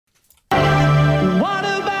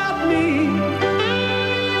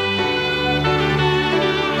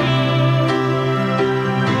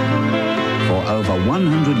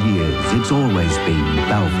it's always been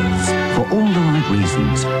Balfours. For all the right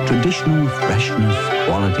reasons. Traditional freshness,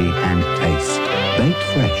 quality and taste. Baked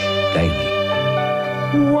fresh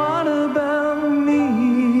daily. What about me?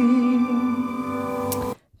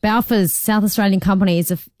 Balfours, South Australian company,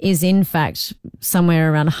 is in fact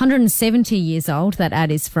somewhere around 170 years old. That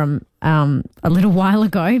ad is from a little while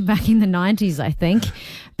ago, back in the 90s, I think.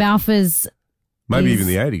 Balfours... Maybe even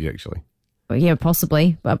the 80s, actually. Yeah,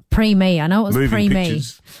 possibly, but pre-me. I know it was Moving pre-me.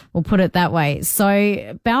 pictures. We'll put it that way. So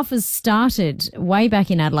Balfours started way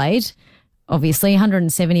back in Adelaide, obviously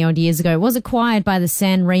 170-odd years ago. It was acquired by the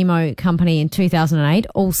San Remo company in 2008,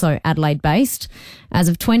 also Adelaide-based. As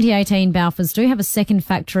of 2018, Balfours do have a second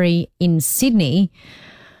factory in Sydney,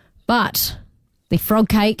 but the frog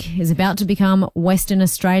cake is about to become Western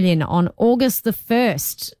Australian. On August the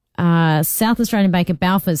 1st, South Australian baker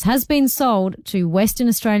Balfours has been sold to Western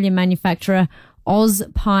Australian manufacturer Oz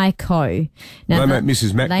Pie Co. Now, they make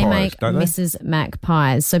Mrs. Mac pies, don't they? Mrs. Mac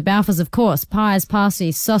pies. So Balfours, of course, pies,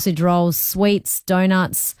 pasties, sausage rolls, sweets,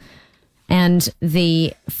 donuts, and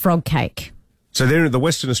the frog cake. So the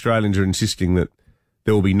Western Australians are insisting that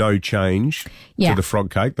there will be no change to the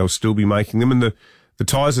frog cake. They'll still be making them. And the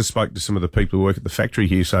Tiser spoke to some of the people who work at the factory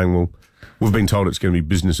here saying, well, we've been told it's going to be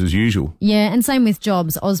business as usual. Yeah, and same with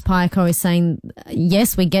jobs. Oz Piaco is saying,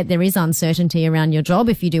 yes, we get there is uncertainty around your job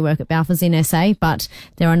if you do work at Balfours in SA, but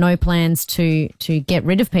there are no plans to get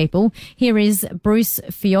rid of people. Here is Bruce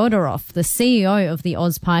Fyodorov, the CEO of the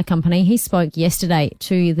Oz Pie Company. He spoke yesterday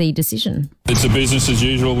to the decision. It's a business as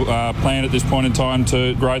usual plan at this point in time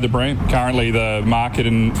to grow the brand. Currently, the market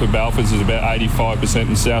for Balfours is about 85%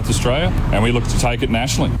 in South Australia, and we look to take it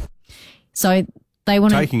nationally. So they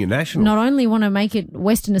want taking it national. Not only want to make it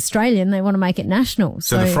Western Australian, they want to make it national.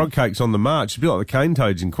 So the frog cake's on the march. It's a bit like the cane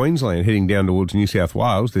toads in Queensland heading down towards New South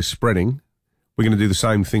Wales. They're spreading. We're going to do the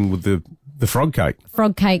same thing with the frog cake.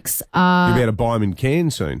 Frog cakes are... You'll be able to buy them in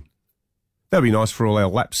cans soon. That'd be nice for all our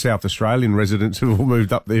lapsed South Australian residents who have all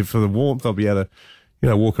moved up there for the warmth. They'll be able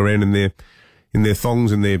to, walk around in their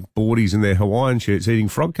thongs and their boardies and their Hawaiian shirts eating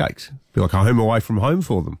frog cakes. Be like a home away from home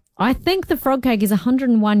for them. I think the frog cake is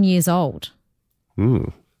 101 years old.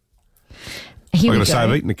 Mm. I've got to say,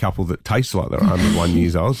 I've eaten a couple that taste like they're 101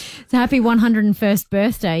 years old. So happy 101st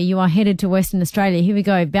birthday. You are headed to Western Australia. Here we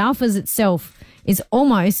go. Balfours itself is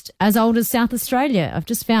almost as old as South Australia. I've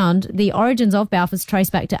just found the origins of Balfours trace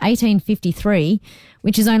back to 1853,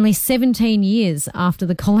 which is only 17 years after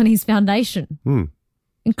the colony's foundation. Mm.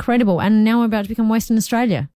 Incredible. And now we're about to become Western Australia.